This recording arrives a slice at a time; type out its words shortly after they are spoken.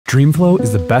Dreamflow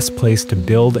is the best place to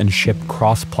build and ship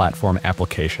cross-platform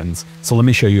applications, so let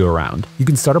me show you around. You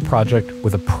can start a project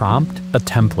with a prompt, a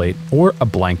template, or a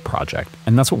blank project,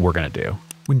 and that's what we're going to do.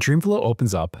 When Dreamflow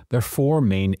opens up, there are four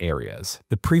main areas.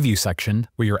 The preview section,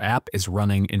 where your app is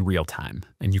running in real time,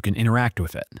 and you can interact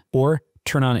with it. Or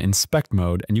turn on inspect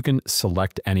mode, and you can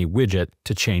select any widget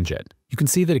to change it. You can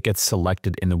see that it gets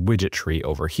selected in the widget tree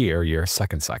over here, your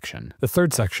second section. The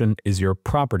third section is your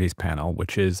properties panel,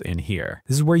 which is in here.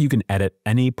 This is where you can edit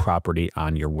any property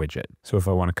on your widget. So if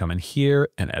I want to come in here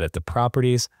and edit the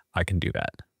properties, I can do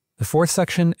that. The fourth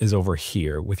section is over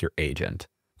here with your agent.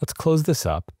 Let's close this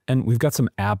up, and we've got some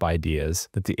app ideas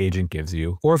that the agent gives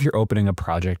you, or if you're opening a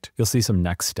project, you'll see some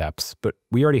next steps, but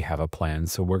we already have a plan,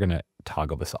 so we're gonna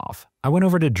toggle this off. I went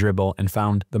over to Dribbble and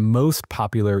found the most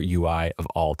popular UI of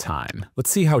all time. Let's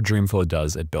see how Dreamflow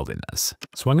does at building this.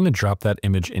 So I'm gonna drop that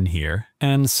image in here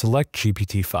and select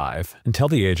GPT-5 and tell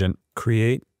the agent,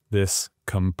 create this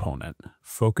component.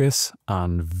 Focus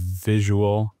on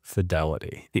visual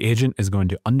fidelity. The agent is going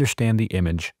to understand the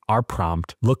image, our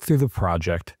prompt, look through the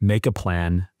project, make a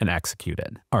plan, and execute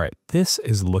it. All right, this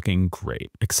is looking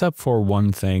great, except for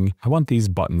one thing. I want these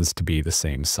buttons to be the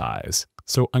same size.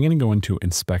 So I'm going to go into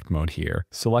inspect mode here,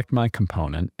 select my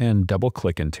component, and double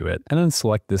click into it, and then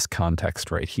select this context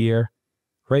right here,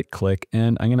 right click,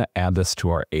 and I'm going to add this to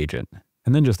our agent.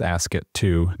 And then just ask it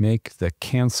to make the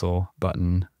cancel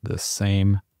button the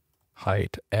same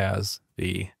height as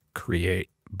the create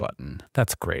button.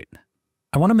 That's great.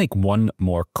 I want to make one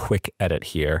more quick edit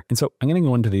here. And so I'm going to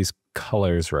go into these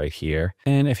colors right here.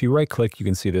 And if you right click, you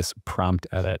can see this prompt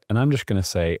edit. And I'm just going to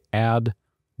say add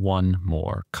one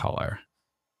more color.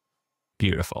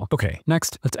 Beautiful. Okay,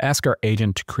 next, let's ask our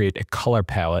agent to create a color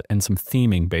palette and some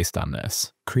theming based on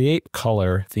this. Create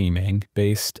color theming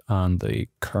based on the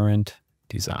current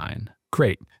design.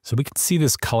 Great. So we can see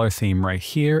this color theme right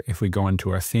here. If we go into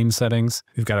our theme settings,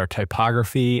 we've got our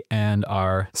typography and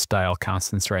our style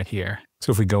constants right here.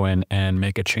 So if we go in and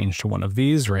make a change to one of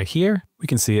these right here, we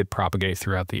can see it propagate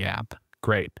throughout the app.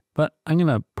 Great. But I'm going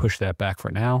to push that back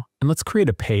for now. And let's create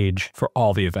a page for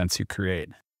all the events you create.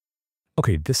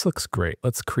 Okay, this looks great.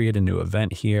 Let's create a new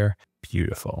event here.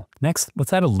 Beautiful. Next,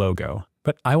 let's add a logo.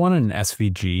 But I want an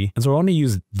SVG, and so I want to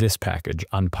use this package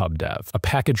on Pub.dev, a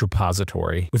package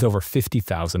repository with over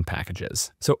 50,000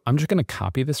 packages. So I'm just going to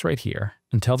copy this right here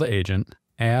and tell the agent,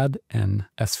 add an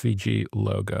SVG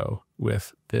logo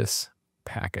with this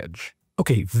package.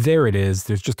 Okay, there it is.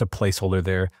 There's just a placeholder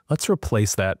there. Let's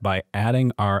replace that by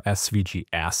adding our SVG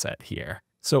asset here.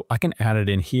 So I can add it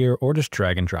in here or just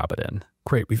drag and drop it in.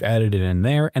 Great, we've added it in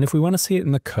there. And if we want to see it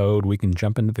in the code, we can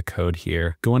jump into the code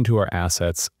here, go into our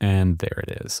assets, and there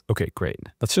it is. Okay, great.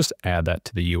 Let's just add that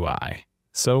to the UI.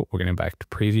 So we're going to go back to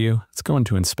preview. Let's go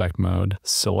into inspect mode,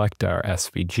 select our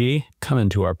SVG, come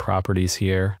into our properties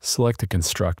here, select a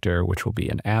constructor, which will be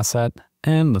an asset,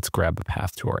 and let's grab a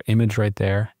path to our image right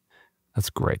there.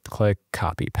 Let's right click,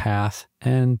 copy path,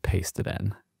 and paste it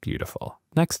in. Beautiful.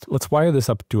 Next, let's wire this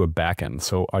up to a backend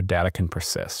so our data can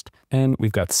persist. And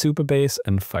we've got Supabase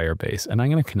and Firebase, and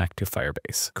I'm going to connect to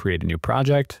Firebase. Create a new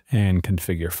project and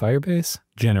configure Firebase.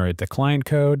 Generate the client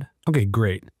code. Okay,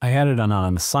 great. I added on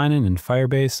a sign-in in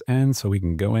Firebase, and so we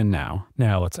can go in now.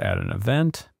 Now let's add an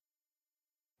event.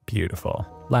 Beautiful.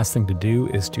 Last thing to do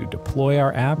is to deploy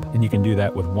our app, and you can do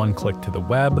that with one click to the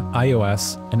web,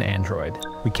 iOS, and Android.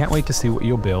 We can't wait to see what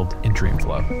you'll build in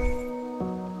Dreamflow.